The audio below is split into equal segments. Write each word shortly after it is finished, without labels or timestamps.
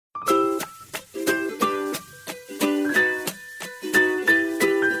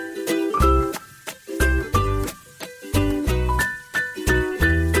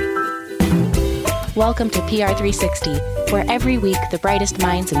Welcome to PR360, where every week the brightest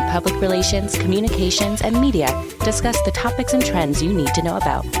minds in public relations, communications, and media discuss the topics and trends you need to know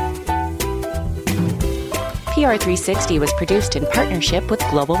about. PR360 was produced in partnership with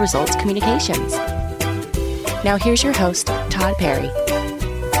Global Results Communications. Now here's your host, Todd Perry.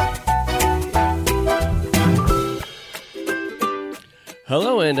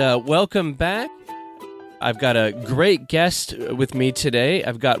 Hello and welcome back. I've got a great guest with me today.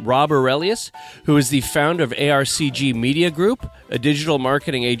 I've got Rob Aurelius, who is the founder of ARCG Media Group, a digital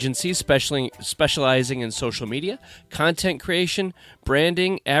marketing agency specializing in social media, content creation,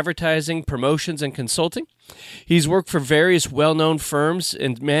 branding, advertising, promotions, and consulting. He's worked for various well-known firms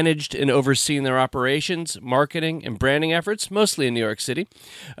and managed and overseen their operations, marketing, and branding efforts, mostly in New York City.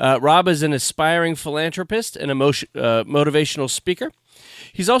 Rob is an aspiring philanthropist and a motivational speaker.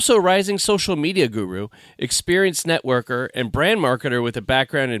 He's also a rising social media guru, experienced networker, and brand marketer with a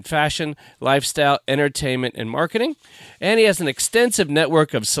background in fashion, lifestyle, entertainment, and marketing. And he has an extensive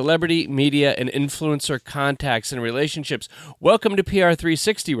network of celebrity, media, and influencer contacts and relationships. Welcome to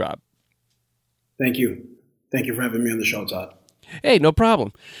PR360, Rob. Thank you. Thank you for having me on the show, Todd. Hey, no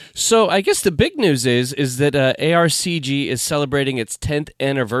problem. So I guess the big news is that ARCG is celebrating its 10th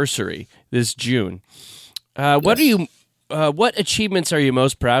anniversary this June. Yes. What achievements are you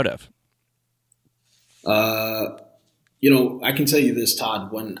most proud of? I can tell you this,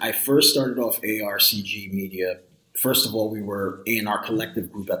 Todd. When I first started off ARCG Media, first of all, we were A&R Collective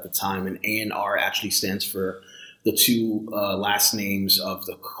Group at the time, and A&R actually stands for the two last names of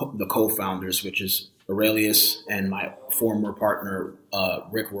the co-founders, which is Aurelius and my former partner,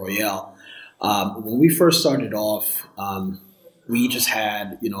 Rick Royale. When we first started off, we just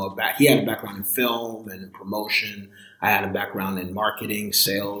had, he had a background in film and promotion. I had a background in marketing,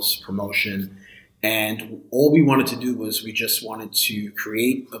 sales, promotion. And all we wanted to do was we just wanted to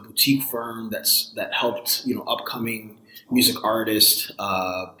create a boutique firm that helped, upcoming music artists,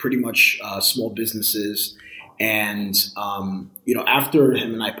 pretty much small businesses. And, after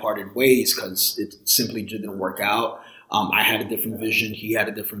him and I parted ways because it simply didn't work out, I had a different vision. He had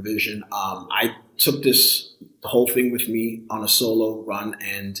a different vision. I took the whole thing with me on a solo run,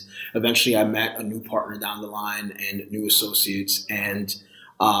 and eventually I met a new partner down the line and new associates. And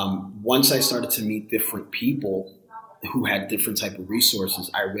once I started to meet different people who had different type of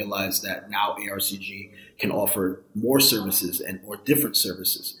resources, I realized that now ARCG can offer more services or different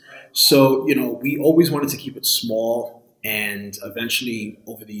services. So, we always wanted to keep it small, and eventually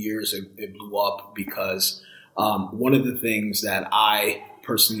over the years it blew up because one of the things that I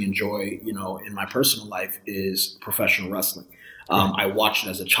personally enjoy, in my personal life is professional wrestling. I watched it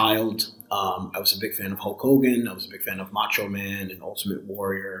as a child. I was a big fan of Hulk Hogan. I was a big fan of Macho Man and Ultimate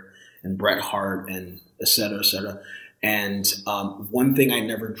Warrior and Bret Hart and et cetera, et cetera. And one thing I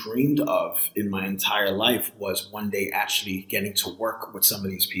never dreamed of in my entire life was one day actually getting to work with some of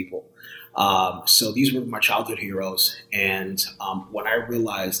these people. So these were my childhood heroes. And when I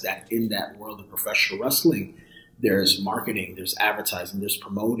realized that in that world of professional wrestling, there's marketing, there's advertising, there's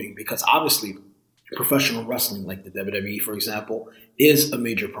promoting, because obviously professional wrestling, like the WWE, for example, is a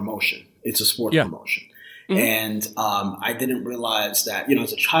major promotion. It's a sports promotion. Mm-hmm. And I didn't realize that,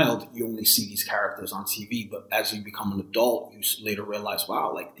 as a child, you only see these characters on TV. But as you become an adult, you later realize,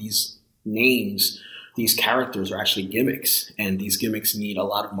 wow, like these names, these characters are actually gimmicks. And these gimmicks need a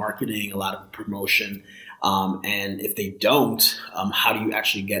lot of marketing, a lot of promotion. And if they don't, how do you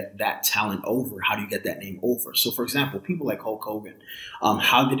actually get that talent over? How do you get that name over? So, for example, people like Hulk Hogan,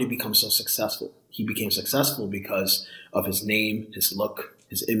 how did he become so successful? He became successful because of his name, his look,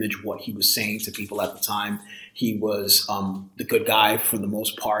 his image, what he was saying to people at the time. He was the good guy for the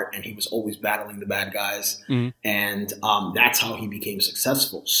most part, and he was always battling the bad guys. Mm-hmm. And that's how he became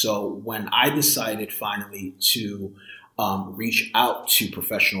successful. So when I decided finally to reach out to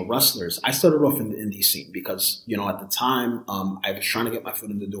professional wrestlers, I started off in the indie scene because, at the time I was trying to get my foot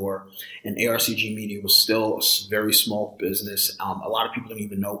in the door, and ARCG Media was still a very small business. A lot of people didn't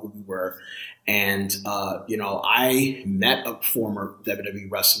even know who we were. And, I met a former WWE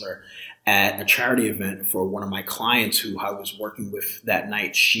wrestler at a charity event for one of my clients who I was working with that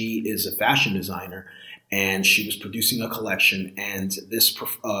night. She is a fashion designer, and she was producing a collection, and this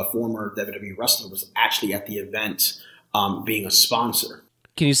former WWE wrestler was actually at the event being a sponsor.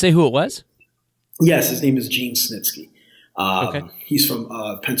 Can you say who it was? Yes, his name is Gene Snitsky. Okay. He's from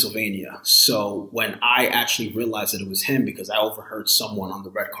Pennsylvania. So when I actually realized that it was him, because I overheard someone on the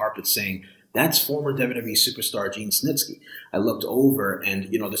red carpet saying, "That's former WWE superstar Gene Snitsky." I looked over, and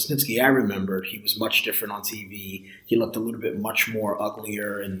the Snitsky I remembered, he was much different on TV. He looked a little bit much more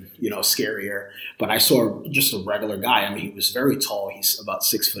uglier and scarier. But I saw just a regular guy. I mean, he was very tall. He's about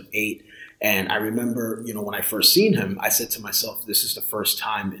 6'8". And I remember, when I first seen him, I said to myself, this is the first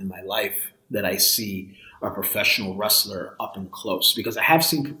time in my life that I see a professional wrestler up and close, because I have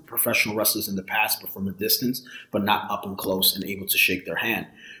seen professional wrestlers in the past, but from a distance, but not up and close and able to shake their hand.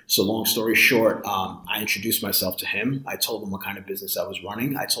 So long story short, I introduced myself to him. I told him what kind of business I was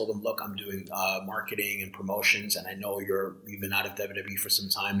running. I told him, look, I'm doing marketing and promotions, and I know you've been out of WWE for some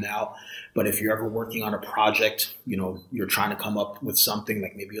time now, but if you're ever working on a project, you're trying to come up with something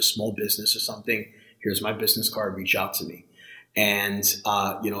like maybe a small business or something, here's my business card, reach out to me. And,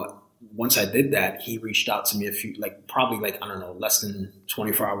 once I did that, he reached out to me less than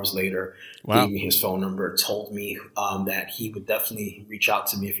 24 hours later, Wow. gave me his phone number, told me that he would definitely reach out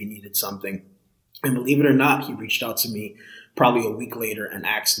to me if he needed something. And believe it or not, he reached out to me probably a week later and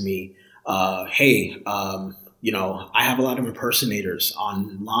asked me, hey, I have a lot of impersonators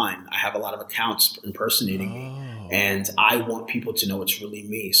online. I have a lot of accounts impersonating me. And I want people to know it's really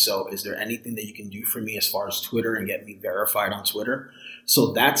me. So is there anything that you can do for me as far as Twitter and get me verified on Twitter?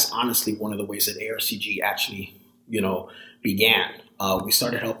 So that's honestly one of the ways that ARCG actually, began. We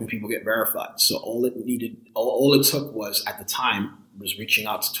started helping people get verified. So all it took was, at the time, was reaching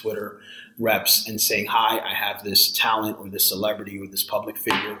out to Twitter reps and saying, hi, I have this talent or this celebrity or this public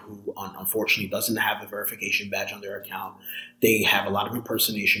figure who unfortunately doesn't have a verification badge on their account. They have a lot of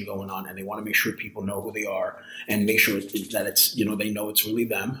impersonation going on, and they want to make sure people know who they are and make sure that it's, they know it's really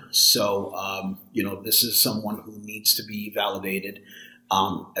them. So, this is someone who needs to be validated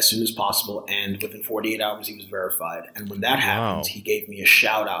as soon as possible. And within 48 hours, he was verified. And when that happened, he gave me a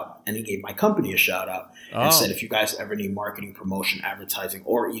shout out, and he gave my company a shout out and said, if you guys ever need marketing, promotion, advertising,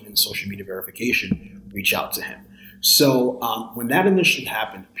 or even social media verification, reach out to him. So when that initially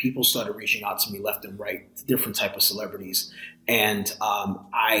happened, people started reaching out to me left and right, different type of celebrities. And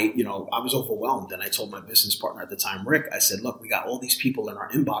I was overwhelmed. And I told my business partner at the time, Rick, I said, look, we got all these people in our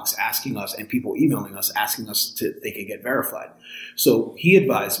inbox asking us, and people emailing us, asking us they could get verified. So he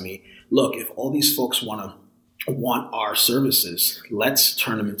advised me, look, if all these folks want our services, let's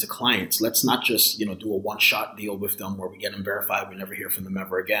turn them into clients. Let's not just, do a one-shot deal with them where we get them verified, we never hear from them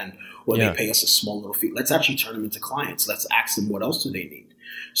ever again, or they pay us a small little fee. Let's actually turn them into clients. Let's ask them what else do they need.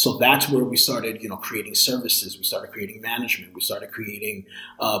 So that's where we started, creating services. We started creating management. We started creating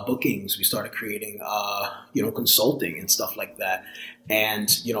bookings. We started creating, consulting and stuff like that. And,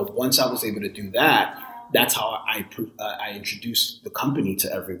 once I was able to do that, that's how I introduced the company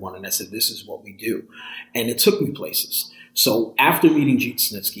to everyone. And I said, this is what we do. And it took me places. So after meeting Jeet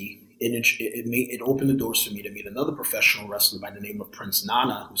Snitsky, it opened the doors for me to meet another professional wrestler by the name of Prince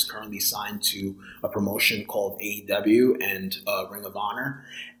Nana, who's currently signed to a promotion called AEW and Ring of Honor.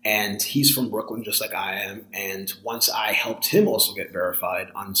 And he's from Brooklyn, just like I am. And once I helped him also get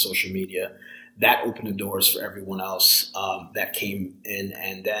verified on social media, that opened the doors for everyone else that came in.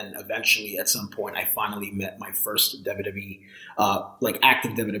 And then eventually, at some point, I finally met my first WWE,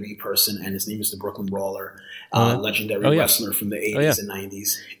 active WWE person, and his name is the Brooklyn Brawler, legendary wrestler from the 80s and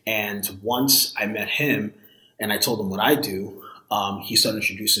 90s. And once I met him and I told him what I do, he started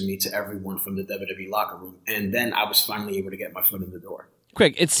introducing me to everyone from the WWE locker room. And then I was finally able to get my foot in the door.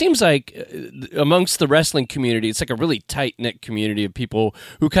 Craig, it seems like amongst the wrestling community, it's like a really tight-knit community of people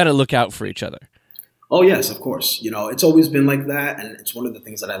who kind of look out for each other. Oh, yes, of course. It's always been like that. And it's one of the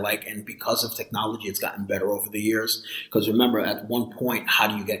things that I like. And because of technology, it's gotten better over the years. Because remember, at one point, how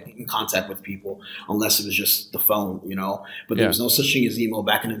do you get in contact with people unless it was just the phone, But there was no such thing as email.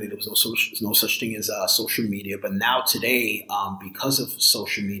 Back in the day, there was no such thing as social media. But now today, because of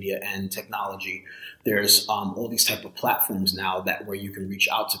social media and technology, there's all these type of platforms now where you can reach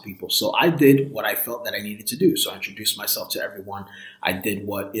out to people. So I did what I felt that I needed to do. So I introduced myself to everyone. I did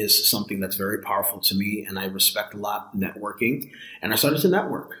what is something that's very powerful to me, and I respect a lot, networking. And I started to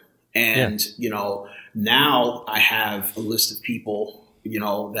network. And, now I have a list of people,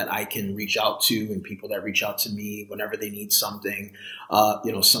 that I can reach out to, and people that reach out to me whenever they need something.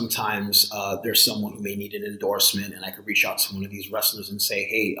 Sometimes there's someone who may need an endorsement, and I could reach out to one of these wrestlers and say,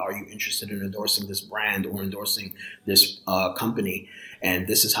 hey, are you interested in endorsing this brand or endorsing this company? And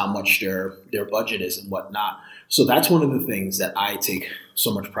this is how much their budget is and whatnot. So that's one of the things that I take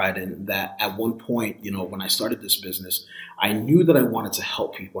so much pride in, that at one point, when I started this business, I knew that I wanted to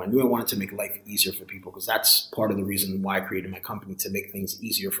help people. I knew I wanted to make life easier for people, because that's part of the reason why I created my company, to make things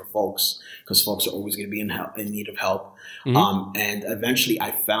easier for folks, because folks are always going to be in need of help. Mm-hmm. And eventually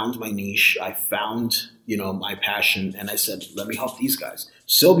I found my niche. I found, my passion, and I said, let me help these guys.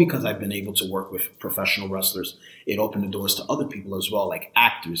 So because I've been able to work with professional wrestlers, it opened the doors to other people as well, like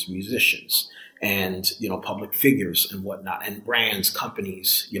actors, musicians, and, public figures and whatnot, and brands,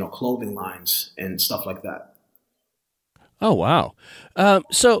 companies, clothing lines and stuff like that. Oh, wow.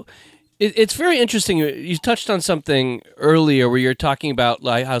 So It's very interesting. You touched on something earlier where you're talking about,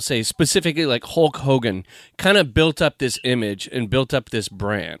 like, I'll say specifically, like Hulk Hogan kind of built up this image and built up this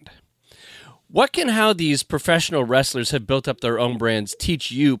brand. What can how these professional wrestlers have built up their own brands teach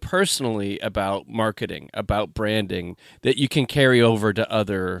you personally about marketing, about branding, that you can carry over to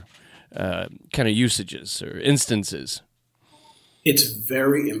other kind of usages or instances? It's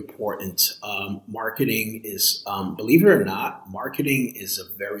very important. Marketing is, believe it or not, marketing is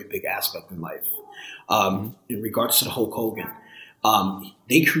a very big aspect in life. In regards to the Hulk Hogan,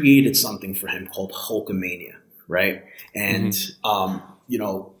 they created something for him called Hulkamania, right? And,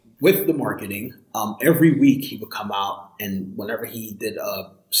 with the marketing, every week he would come out, and whenever he did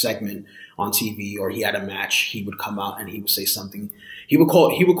a segment on TV or he had a match, he would come out and he would say something. He would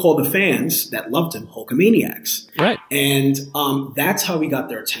call the fans that loved him Hulkamaniacs. Right. And that's how he got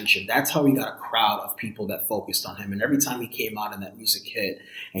their attention. That's how he got a crowd of people that focused on him. And every time he came out and that music hit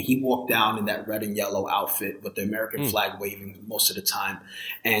and he walked down in that red and yellow outfit with the American flag waving most of the time,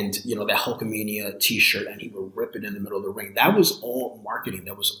 and, that Hulkamania t-shirt, and he would rip it in the middle of the ring. That was all marketing.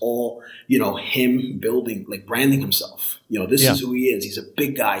 That was all, him building, like branding himself. This is who he is. He's a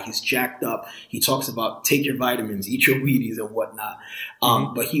big guy. He's jacked up. He talks about take your vitamins, eat your Wheaties and whatnot.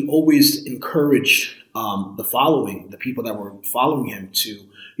 But he always encouraged the people that were following him to,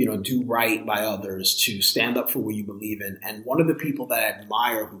 do right by others, to stand up for what you believe in. And one of the people that I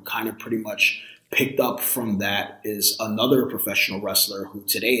admire who kind of pretty much picked up from that is another professional wrestler who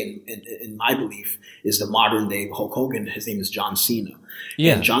today, in my belief, is the modern day Hulk Hogan. His name is John Cena.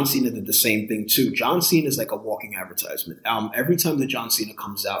 Yeah. And John Cena did the same thing too. John Cena is like a walking advertisement. Every time that John Cena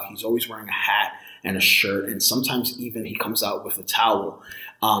comes out, he's always wearing a hat and a shirt, and sometimes even he comes out with a towel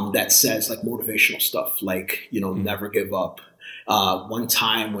that says like motivational stuff, like, never give up. One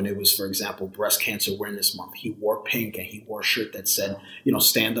time when it was, for example, Breast Cancer Awareness Month, he wore pink and he wore a shirt that said,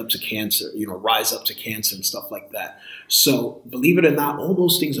 stand up to cancer, rise up to cancer and stuff like that. So believe it or not, all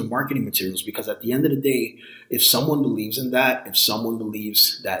those things are marketing materials, because at the end of the day, if someone believes in that, if someone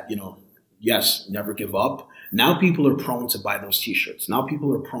believes that, yes, never give up, now people are prone to buy those t-shirts. Now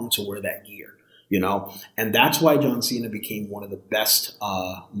people are prone to wear that gear. And that's why John Cena became one of the best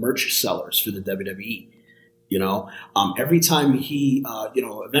merch sellers for the WWE. Every time he,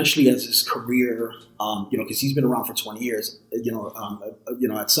 eventually as his career, because he's been around for 20 years,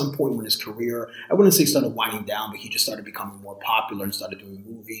 at some point when his career, I wouldn't say started winding down, but he just started becoming more popular and started doing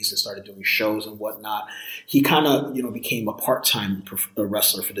movies and started doing shows and whatnot. He kind of, became a part-time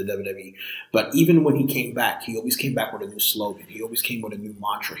wrestler for the WWE. But even when he came back, he always came back with a new slogan. He always came with a new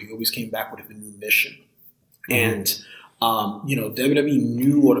mantra. He always came back with a new mission. And, WWE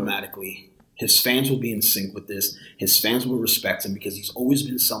knew automatically his fans will be in sync with this. His fans will respect him because he's always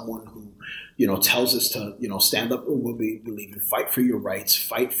been someone who, tells us to, stand up for what we believe in, fight for your rights,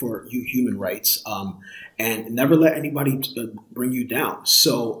 fight for you human rights, and never let anybody bring you down.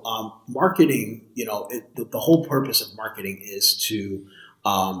 So marketing, the whole purpose of marketing is to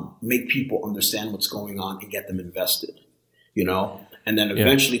make people understand what's going on and get them invested, and then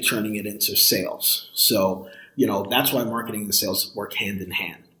eventually turning it into sales. So, that's why marketing and sales work hand in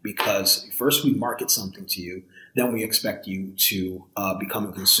hand. Because first we market something to you, then we expect you to become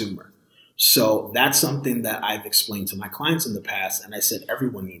a consumer. So that's something that I've explained to my clients in the past, and I said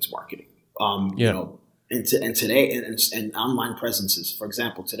everyone needs marketing. And today, and online presences. For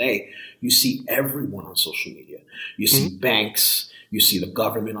example, today you see everyone on social media. You see banks, you see the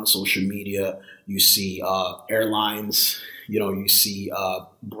government on social media, you see airlines. You see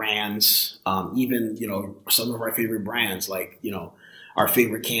brands, even some of our favorite brands like our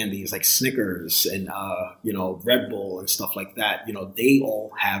favorite candies like Snickers and, Red Bull and stuff like that. They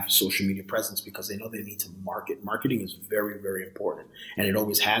all have social media presence because they know they need to market. Marketing is very, very important. And it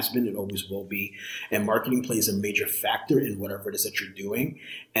always has been. It always will be. And marketing plays a major factor in whatever it is that you're doing.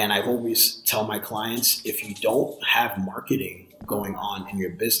 And I always tell my clients, if you don't have marketing going on in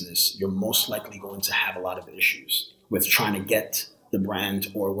your business, you're most likely going to have a lot of issues with trying to get the brand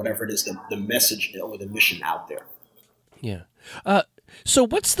or whatever it is, the message or the mission out there. Yeah. So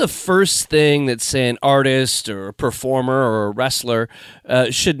what's the first thing that, say, an artist or a performer or a wrestler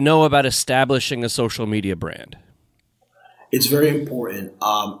should know about establishing a social media brand? It's very important.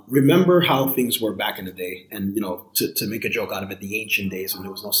 Remember how things were back in the day, and to make a joke out of it, the ancient days when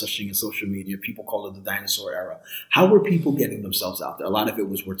there was no such thing as social media. People call it the dinosaur era. How were people getting themselves out there? A lot of it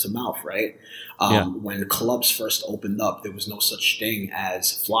was word of mouth, right? When clubs first opened up, there was no such thing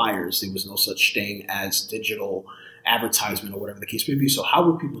as flyers. There was no such thing as digital advertisement or whatever the case may be. So how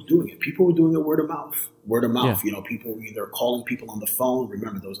were people doing it? People were doing it word of mouth. Word of mouth. Yeah. People were either calling people on the phone.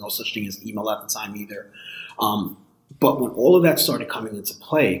 Remember, there was no such thing as email at the time either. But when all of that started coming into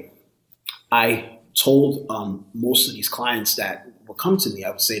play, I told most of these clients that would come to me,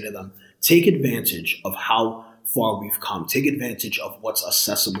 I would say to them, take advantage of how far we've come. Take advantage of what's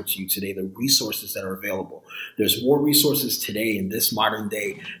accessible to you today, the resources that are available. There's more resources today in this modern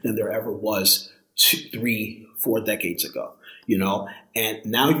day than there ever was 2, 3, 4 decades ago. And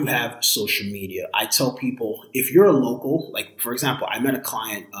now you have social media. I tell people, if you're a local, like, for example, I met a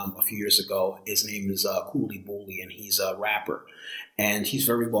client a few years ago. His name is Cooley Bully, and he's a rapper, and he's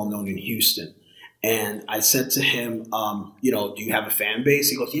very well known in Houston. And I said to him, do you have a fan base?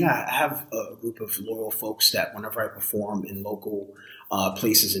 He goes, yeah, I have a group of loyal folks that whenever I perform in local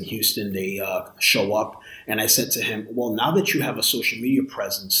places in Houston, they show up. And I said to him, well, now that you have a social media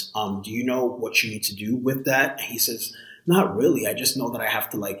presence, do you know what you need to do with that? And he says, not really. I just know that I have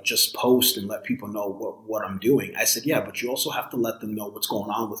to just post and let people know what I'm doing. I said, yeah, but you also have to let them know what's going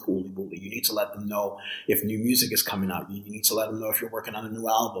on with Cooley Bully. You need to let them know if new music is coming out. You need to let them know if you're working on a new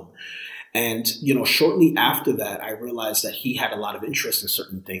album. And, shortly after that, I realized that he had a lot of interest in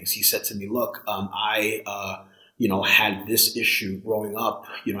certain things. He said to me, look, I had this issue growing up.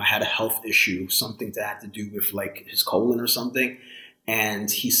 I had a health issue, something that had to do with his colon or something. And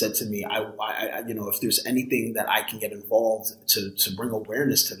he said to me, if there's anything that I can get involved to bring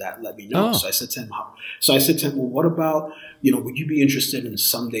awareness to that, let me know. Oh. So I said to him, well, what about, would you be interested in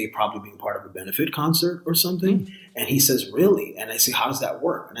someday probably being part of a benefit concert or something? Mm. And he says, really? And I say, how does that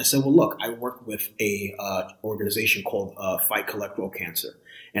work? And I said, well, look, I work with a organization called Fight Colorectal Cancer.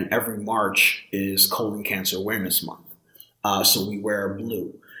 And every March is Colon Cancer Awareness Month. So we wear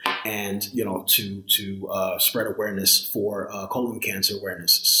blue. And, to spread awareness for colon cancer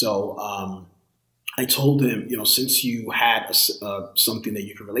awareness. So I told him, since you had something that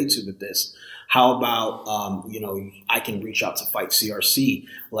you can relate to with this, how about, I can reach out to Fight CRC,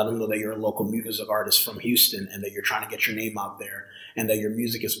 let them know that you're a local music artist from Houston and that you're trying to get your name out there and that your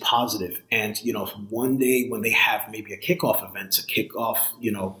music is positive. And, one day when they have maybe a kickoff event to kick off,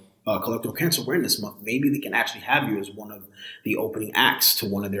 Colorectal Cancer Awareness Month, maybe they can actually have you as one of the opening acts to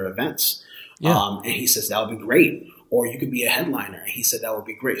one of their events. Yeah. And he says, that would be great. Or you could be a headliner. And he said, that would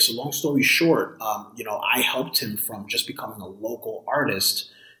be great. So long story short, I helped him from just becoming a local artist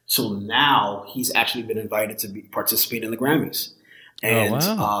till now he's actually been invited to participate in the Grammys. And,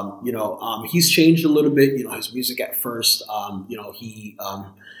 he's changed a little bit, his music at first, he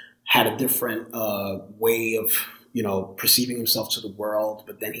had a different way of perceiving himself to the world.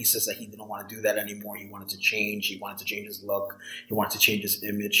 But then he says that he didn't want to do that anymore. He wanted to change. He wanted to change his look. He wanted to change his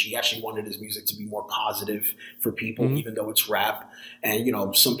image. He actually wanted his music to be more positive for people, even though it's rap. And,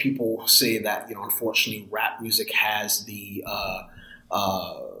 some people say that, unfortunately, rap music has the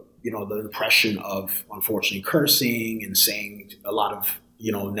impression of, unfortunately, cursing and saying a lot of,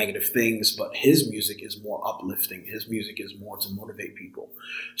 negative things, but his music is more uplifting. His music is more to motivate people.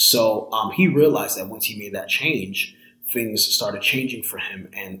 So he realized that once he made that change, things started changing for him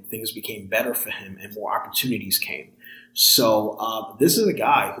and things became better for him and more opportunities came. So this is a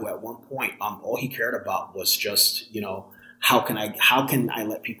guy who at one point, all he cared about was just, how can I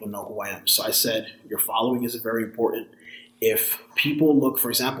let people know who I am? So I said, your following is very important. If people look, for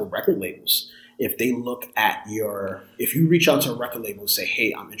example, record labels, if they look at if you reach out to a record label and say,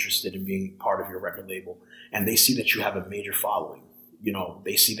 hey, I'm interested in being part of your record label, and they see that you have a major following,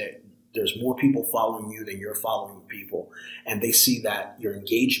 they see that there's more people following you than you're following people, and they see that your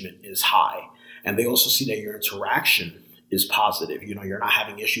engagement is high, and they also see that your interaction is positive. You're not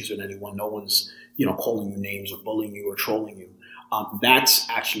having issues with anyone. No one's, calling you names or bullying you or trolling you. That's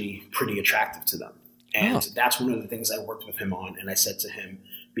actually pretty attractive to them. And that's one of the things I worked with him on. And I said to him,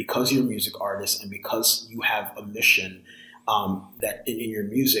 because you're a music artist and because you have a mission that in your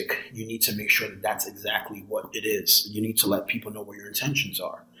music, you need to make sure that that's exactly what it is. You need to let people know what your intentions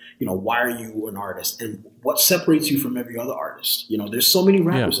are. Why are you an artist and what separates you from every other artist? There's so many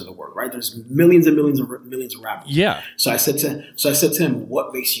rappers in the world, right? There's millions and millions of rappers. Yeah. So I said to him,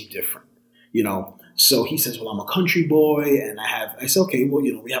 what makes you different? So he says, well, I'm a country boy. And I said, okay, well,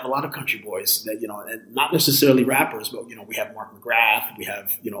 we have a lot of country boys that, and not necessarily rappers, but, we have Mark McGrath, we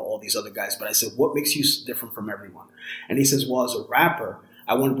have, all these other guys. But I said, what makes you different from everyone? And he says, well, as a rapper,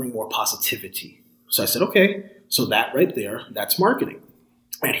 I want to bring more positivity. So I said, okay, so that right there, that's marketing.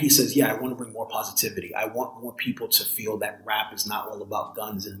 And he says, yeah, I want to bring more positivity. I want more people to feel that rap is not all about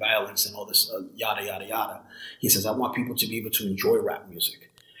guns and violence and all this yada, yada, yada. He says, I want people to be able to enjoy rap music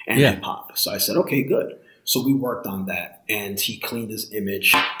and hip hop. So I said, okay, good. So we worked on that, and he cleaned his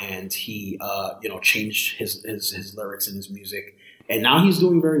image, and he, changed his lyrics and his music, and now he's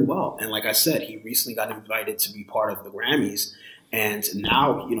doing very well. And like I said, he recently got invited to be part of the Grammys, And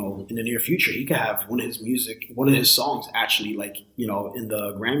now, in the near future, he could have one of his songs actually, like, in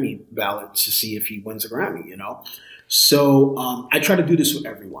the Grammy ballot to see if he wins a Grammy, So I try to do this with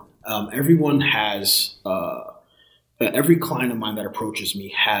everyone. Everyone has, every client of mine that approaches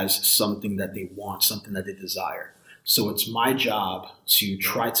me has something that they want, something that they desire. So it's my job to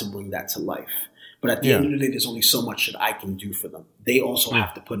try to bring that to life. But at the end of the day, there's only so much that I can do for them. They also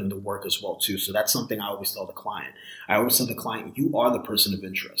have to put in the work as well, too. So that's something I always tell the client. I always tell the client, you are the person of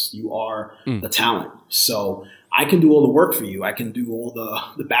interest. You are the talent. So I can do all the work for you. I can do all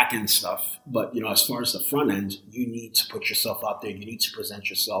the back end stuff. But, as far as the front end, you need to put yourself out there. You need to present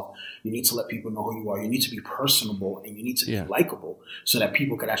yourself. You need to let people know who you are. You need to be personable, and you need to be likable so that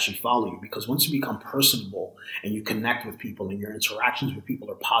people could actually follow you. Because once you become personable and you connect with people and your interactions with people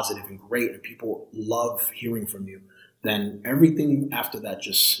are positive and great and people love hearing from you, then everything after that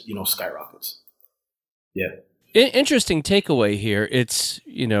just, skyrockets. Yeah. Interesting takeaway here. It's,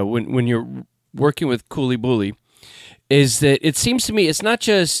 when you're working with Cooley Bully, is that it seems to me it's not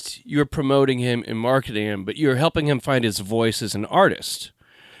just you're promoting him and marketing him, but you're helping him find his voice as an artist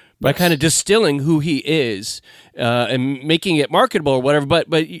by kind of distilling who he is and making it marketable or whatever.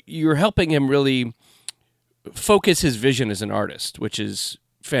 But you're helping him really focus his vision as an artist, which is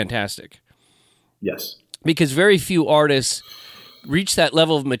fantastic. Yes. Because very few artists reach that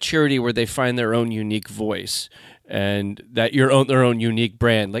level of maturity where they find their own unique voice and that their own unique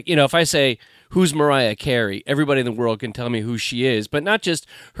brand. Like, if I say, who's Mariah Carey? Everybody in the world can tell me who she is, but not just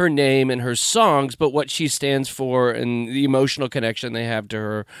her name and her songs, but what she stands for and the emotional connection they have to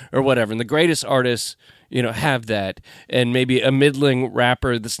her or whatever. And the greatest artists, have that. And maybe a middling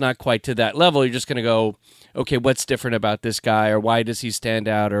rapper that's not quite to that level, you're just going to go, okay, what's different about this guy, or why does he stand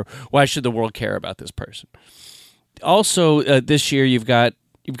out, or why should the world care about this person? Also, this year you've got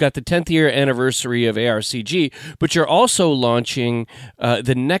the 10th year anniversary of ARCG, but you're also launching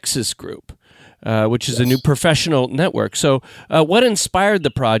the Nexus Group, which is a new professional network. So what inspired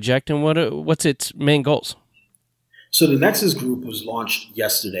the project, and what's its main goals? So the Nexus Group was launched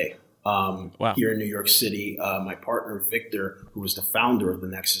yesterday here in New York City. My partner, Victor, who is the founder of the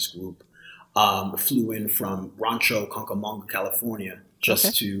Nexus Group, flew in from Rancho Cucamonga, California,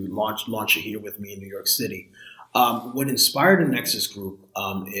 just to launch it here with me in New York City. What inspired the Nexus Group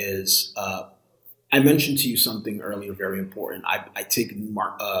is I mentioned to you something earlier, very important. I take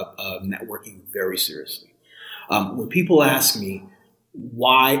networking very seriously. When people ask me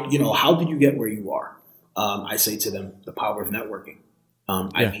why, how did you get where you are? I say to them, the power of networking.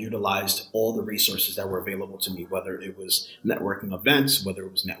 I've utilized all the resources that were available to me, whether it was networking events, whether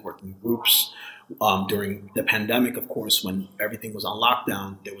it was networking groups. During the pandemic, of course, when everything was on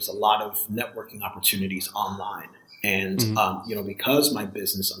lockdown, there was a lot of networking opportunities online. And, because my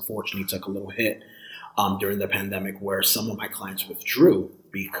business unfortunately took a little hit during the pandemic, where some of my clients withdrew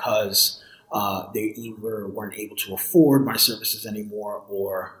because they either weren't able to afford my services anymore,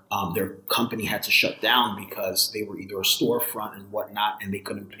 or their company had to shut down because they were either a storefront and whatnot, and they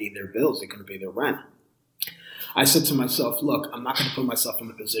couldn't pay their bills, they couldn't pay their rent. I said to myself, look, I'm not going to put myself in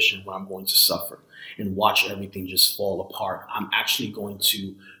a position where I'm going to suffer and watch everything just fall apart. I'm actually going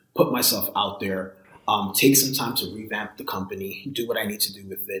to put myself out there, take some time to revamp the company, do what I need to do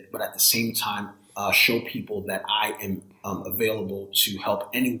with it, but at the same time, show people that I am available to help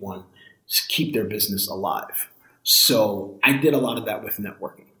anyone keep their business alive. So I did a lot of that with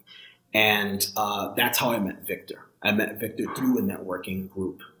networking. And that's how I met Victor. I met Victor through a networking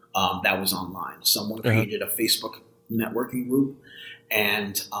group that was online. Someone created a Facebook networking group.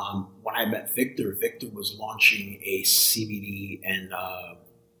 And when I met Victor, Victor was launching a CBD and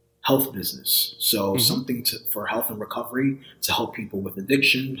health business. So something for health and recovery, to help people with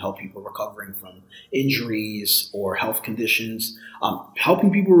addiction, help people recovering from injuries or health conditions,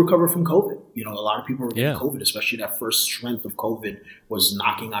 helping people recover from COVID. A lot of people were getting COVID, especially that first strength of COVID was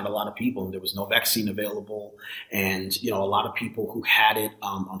knocking out a lot of people, and there was no vaccine available. And, a lot of people who had it,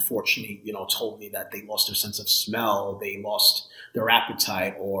 unfortunately, told me that they lost their sense of smell, they lost their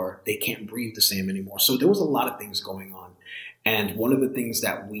appetite, or they can't breathe the same anymore. So there was a lot of things going on. And one of the things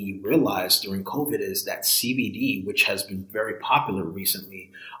that we realized during COVID is that CBD, which has been very popular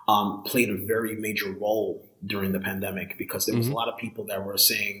recently, played a very major role during the pandemic, because there was a lot of people that were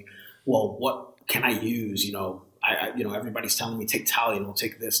saying, well, what can I use? Everybody's telling me take Tylenol,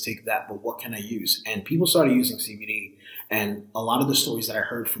 take this, take that, but what can I use? And people started using CBD. And a lot of the stories that I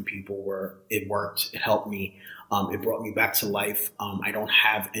heard from people were, it worked, it helped me. It brought me back to life. I don't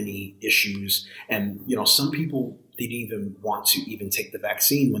have any issues. And, some people didn't even want to even take the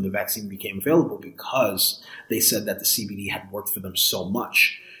vaccine when the vaccine became available, because they said that the CBD had worked for them so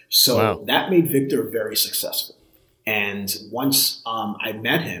much. So that made Victor very successful. And once I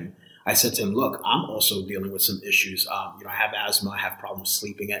met him, I said to him, look, I'm also dealing with some issues. I have asthma. I have problems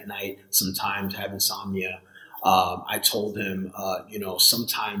sleeping at night. Sometimes have insomnia. I told him,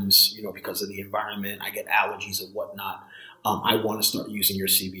 sometimes, because of the environment, I get allergies and whatnot. I want to start using your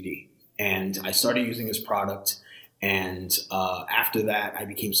CBD. And I started using his product. And after that, I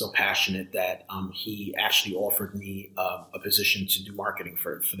became so passionate that he actually offered me a position to do marketing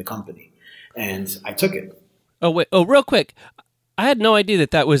for the company. And I took it. Oh, wait. Oh, real quick. I had no idea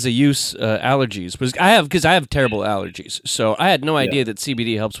that was a use allergies. Because I have terrible allergies. So I had no idea that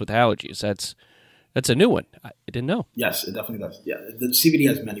CBD helps with allergies. That's a new one. I didn't know. Yes, it definitely does. Yeah, the CBD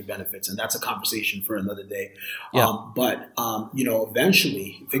has many benefits, and that's a conversation for another day. Yeah.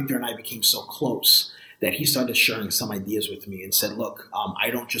 Eventually, Victor and I became so close that he started sharing some ideas with me and said, look, I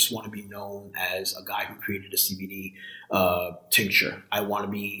don't just want to be known as a guy who created a CBD tincture. I want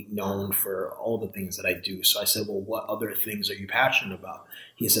to be known for all the things that I do. So I said, well, what other things are you passionate about?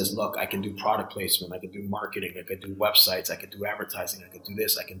 He says, look, I can do product placement. I can do marketing. I could do websites. I could do advertising. I could do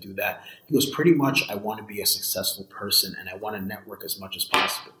this. I can do that. He goes, pretty much, I want to be a successful person and I want to network as much as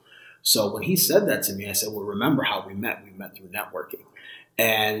possible. So when he said that to me, I said, well, remember how we met? We met through networking.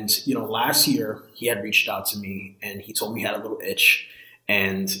 And, last year he had reached out to me and he told me he had a little itch.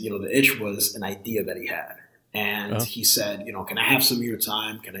 And, the itch was an idea that he had. And he said, can I have some of your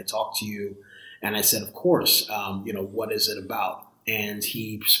time? Can I talk to you? And I said, of course. What is it about? And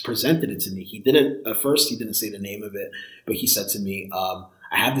he presented it to me. At first he didn't say the name of it, but he said to me, I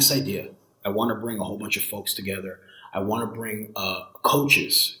have this idea. I want to bring a whole bunch of folks together. I want to bring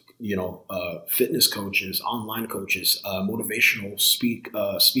coaches, fitness coaches, online coaches, motivational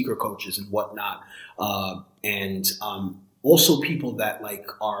speaker coaches and whatnot. And also people that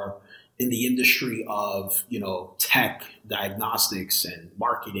are in the industry of, tech, diagnostics and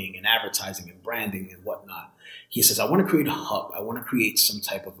marketing and advertising and branding and whatnot. He says, I want to create a hub. I want to create some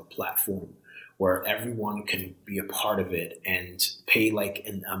type of a platform where everyone can be a part of it and pay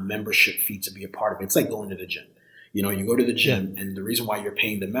a membership fee to be a part of it. It's like going to the gym. You go to the gym and the reason why you're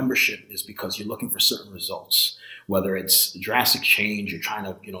paying the membership is because you're looking for certain results, whether it's drastic change, you're trying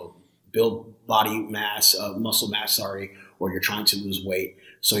to, build body mass, muscle mass, or you're trying to lose weight.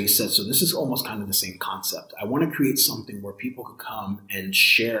 So he said, so this is almost kind of the same concept. I want to create something where people could come and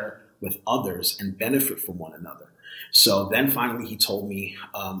share with others and benefit from one another. So then finally he told me,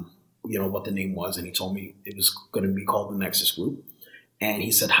 what the name was. And he told me it was going to be called the Nexus Group. And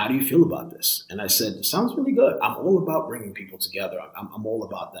he said, how do you feel about this? And I said, it sounds really good. I'm all about bringing people together. I'm all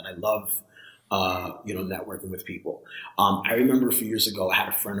about that. I love, networking with people. I remember a few years ago, I had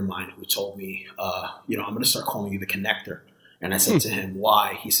a friend of mine who told me, I'm going to start calling you the connector. And I said to him,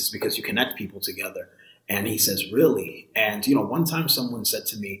 why? He says, because you connect people together. And he says, really? And, one time someone said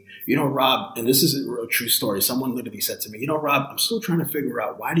to me, Rob, and this is a true story. Someone literally said to me, Rob, I'm still trying to figure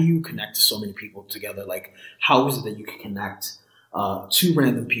out why do you connect so many people together? Like, how is it that you can connect two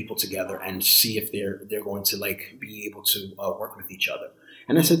random people together and see if they're going to be able to work with each other?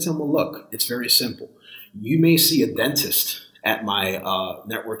 And I said to him, well, look, it's very simple. You may see a dentist at my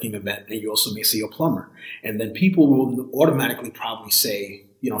networking event, and you also may see a plumber. And then people will automatically probably say,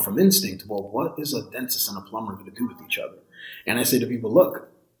 from instinct, well, what is a dentist and a plumber going to do with each other? And I say to people, look,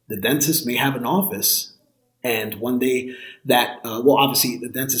 the dentist may have an office, and one day obviously the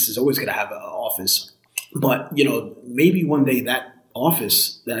dentist is always going to have an office, but, maybe one day that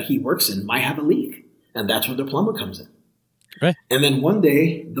office that he works in might have a leak, and that's where the plumber comes in. Right. And then one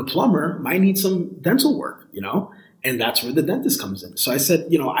day the plumber might need some dental work, and that's where the dentist comes in. So I said,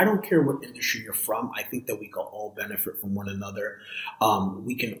 I don't care what industry you're from. I think that we can all benefit from one another.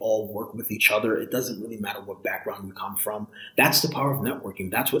 We can all work with each other. It doesn't really matter what background you come from. That's the power of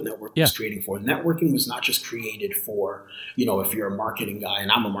networking. That's what networking was creating for. Networking was not just created for, if you're a marketing guy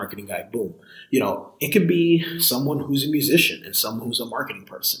and I'm a marketing guy, boom. It could be someone who's a musician and someone who's a marketing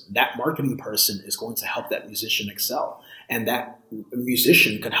person. That marketing person is going to help that musician excel. And that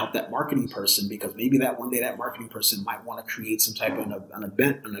musician could help that marketing person because maybe that one day that marketing person might want to create some type of an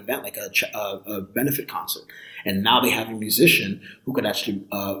event like a benefit concert. And now they have a musician who could actually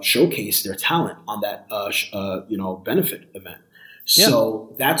showcase their talent on that benefit event. Yeah.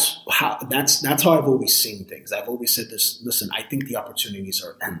 So that's how I've always seen things. I've always said this. Listen, I think the opportunities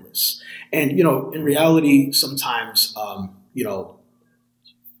are endless, and in reality, sometimes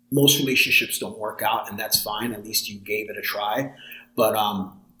most relationships don't work out, and that's fine. At least you gave it a try. But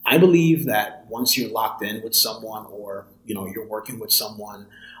I believe that once you're locked in with someone, or you're working with someone,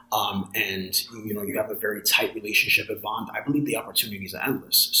 and you have a very tight relationship and bond, I believe the opportunities are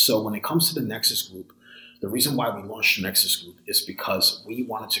endless. So when it comes to the Nexus Group, the reason why we launched the Nexus Group is because we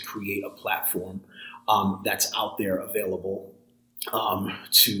wanted to create a platform that's out there available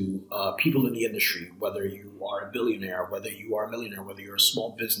to people in the industry, whether you are a billionaire, whether you are a millionaire, whether you're a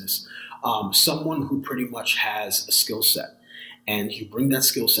small business, someone who pretty much has a skill set. And you bring that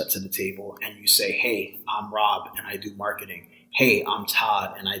skill set to the table and you say, hey, I'm Rob and I do marketing. Hey, I'm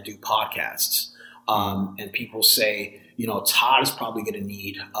Todd and I do podcasts. And people say, Todd is probably going to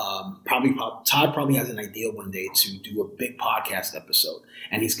need, Todd probably has an idea one day to do a big podcast episode,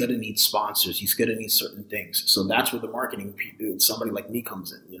 and he's going to need sponsors. He's going to need certain things. So that's where the marketing people, somebody like me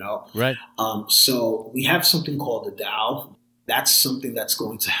comes in, Right. So we have something called the DAO. That's something that's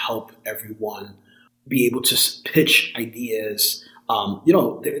going to help everyone be able to pitch ideas.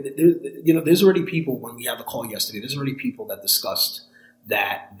 There's already people, when we had the call yesterday, there's already people that discussed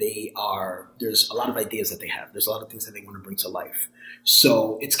that there's a lot of ideas that they have. There's a lot of things that they want to bring to life.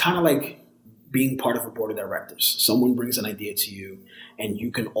 So it's kind of like being part of a board of directors. Someone brings an idea to you and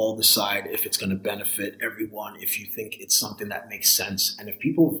you can all decide if it's going to benefit everyone, if you think it's something that makes sense. And if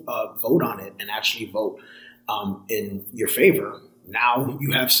people vote on it and actually vote in your favor, now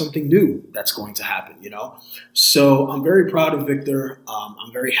you have something new that's going to happen, So I'm very proud of Victor.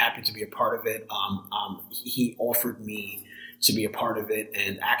 I'm very happy to be a part of it. He offered me to be a part of it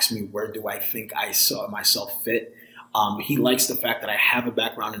and asked me where do I think I saw myself fit. He likes the fact that I have a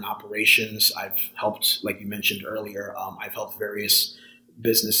background in operations. I've helped, like you mentioned earlier, I've helped various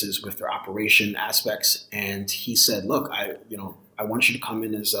businesses with their operation aspects. And he said, look, I want you to come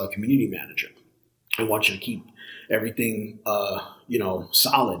in as a community manager. I want you to keep everything,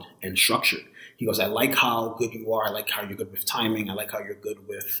 solid and structured. He goes, I like how good you are. I like how you're good with timing. I like how you're good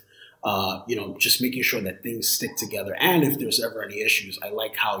with, just making sure that things stick together. And if there's ever any issues, I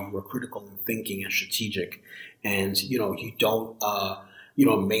like how you are critical in thinking and strategic. And, you don't,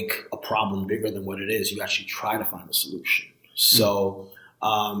 make a problem bigger than what it is. You actually try to find a solution. So,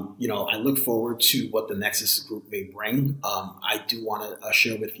 I look forward to what the Nexus Group may bring. I do want to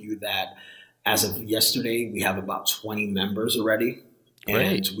share with you that as of yesterday, we have about 20 members already.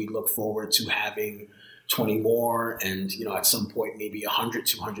 Great. And we look forward to having 20 more and, at some point, maybe 100,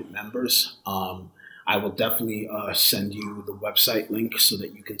 200 members. I will definitely send you the website link so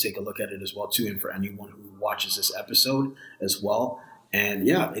that you can take a look at it as well, too. And for anyone who watches this episode as well. And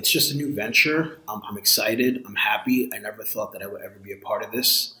yeah, it's just a new venture. I'm excited. I'm happy. I never thought that I would ever be a part of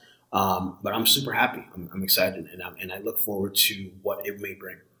this. But I'm super happy. I'm excited. And I look forward to what it may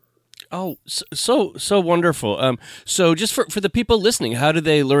bring. Oh, so wonderful. So just for the people listening, how do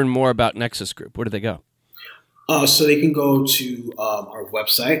they learn more about Nexus Group? Where do they go? So they can go to our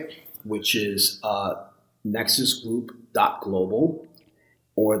website, which is nexusgroup.global,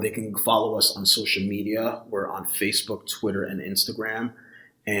 or they can follow us on social media. We're on Facebook, Twitter, and Instagram.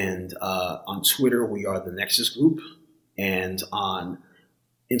 And on Twitter, we are the Nexus Group. And on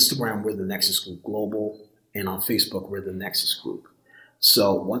Instagram, we're the Nexus Group Global. And on Facebook, we're the Nexus Group.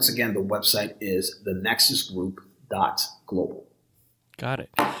 So once again, the website is thenexusgroup.global. Got it.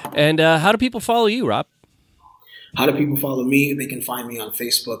 And how do people follow you, Rob? How do people follow me? They can find me on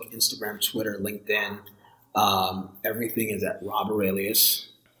Facebook, Instagram, Twitter, LinkedIn. Everything is at Rob Aurelius.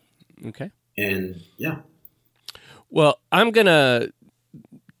 Okay. And yeah. Well, I'm going to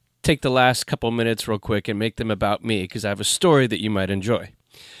take the last couple minutes real quick and make them about me because I have a story that you might enjoy.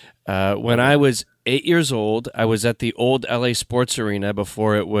 When I was 8 years old, I was at the old LA Sports Arena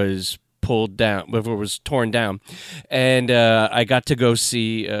before it was pulled down, before it was torn down, and I got to go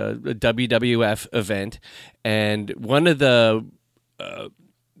see a WWF event, and one of the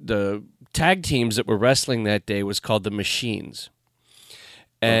tag teams that were wrestling that day was called the Machines.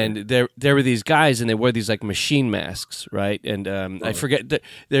 And there were these guys, and they wore these like machine masks, right? And I forget that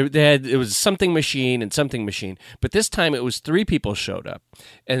they had, it was something machine and something machine, but this time it was 3 people showed up,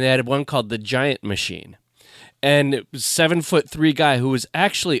 and they had one called the Giant Machine, and it was 7'3" guy who was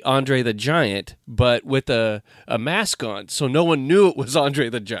actually Andre the Giant, but with a mask on, so no one knew it was Andre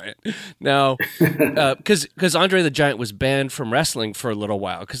the Giant. Now, because Andre the Giant was banned from wrestling for a little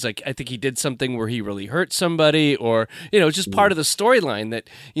while, because I think he did something where he really hurt somebody, or it's just part of the storyline that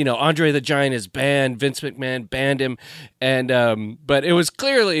Andre the Giant is banned. Vince McMahon banned him, and but it was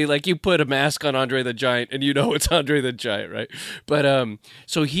clearly like you put a mask on Andre the Giant and it's Andre the Giant, right? But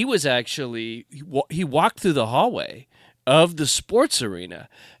so he was actually he walked through the hallway of the sports arena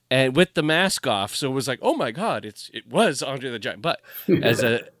and with the mask off, so it was like, oh my god, it was Andre the Giant. But as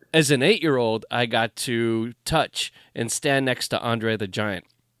an 8-year-old, I got to touch and stand next to Andre the Giant.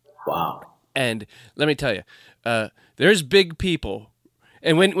 Wow. And let me tell you, there's big people,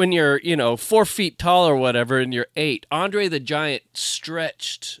 and when you're 4 feet tall or whatever and you're 8, Andre the Giant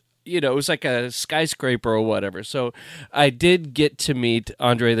stretched it was like a skyscraper or whatever. So I did get to meet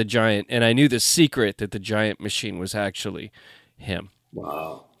Andre the Giant, and I knew the secret that the giant machine was actually him.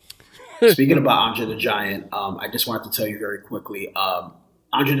 Wow. Speaking about Andre the Giant, I just wanted to tell you very quickly,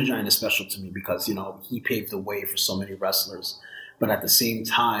 Andre the Giant is special to me because, he paved the way for so many wrestlers. But at the same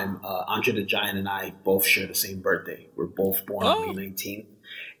time, Andre the Giant and I both share the same birthday. We're both born on May 19th.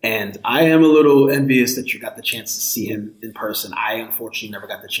 And I am a little envious that you got the chance to see him in person. I, unfortunately, never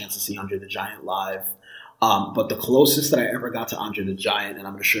got the chance to see Andre the Giant live. But the closest that I ever got to Andre the Giant, and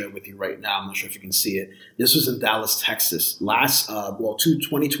I'm going to share it with you right now, I'm not sure if you can see it, this was in Dallas, Texas.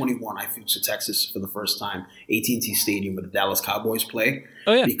 2021, I flew to Texas for the first time, AT&T Stadium, where the Dallas Cowboys play,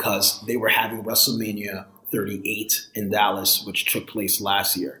 because they were having WrestleMania 38 in Dallas, which took place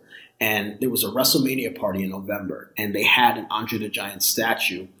last year. And there was a WrestleMania party in November, and they had an Andre the Giant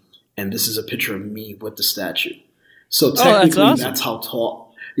statue, and this is a picture of me with the statue. So technically, that's how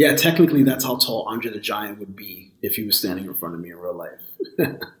tall. Yeah, technically, that's how tall Andre the Giant would be if he was standing in front of me in real life.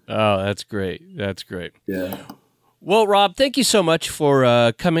 Oh, that's great. That's great. Yeah. Well, Rob, thank you so much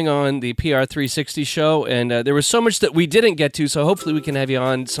for coming on the PR360 show. And there was so much that we didn't get to, so hopefully we can have you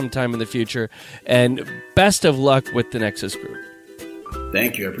on sometime in the future. And best of luck with the Nexus Group.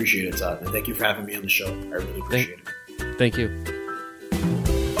 Thank you. I appreciate it, Todd. And thank you for having me on the show. I really appreciate it. Thank you.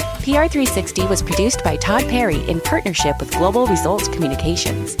 PR360 was produced by Todd Perry in partnership with Global Results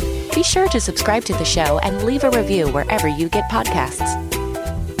Communications. Be sure to subscribe to the show and leave a review wherever you get podcasts.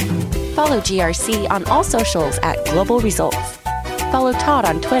 Follow GRC on all socials at Global Results. Follow Todd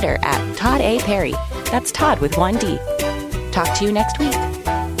on Twitter at Todd A. Perry. That's Todd with one D. Talk to you next week.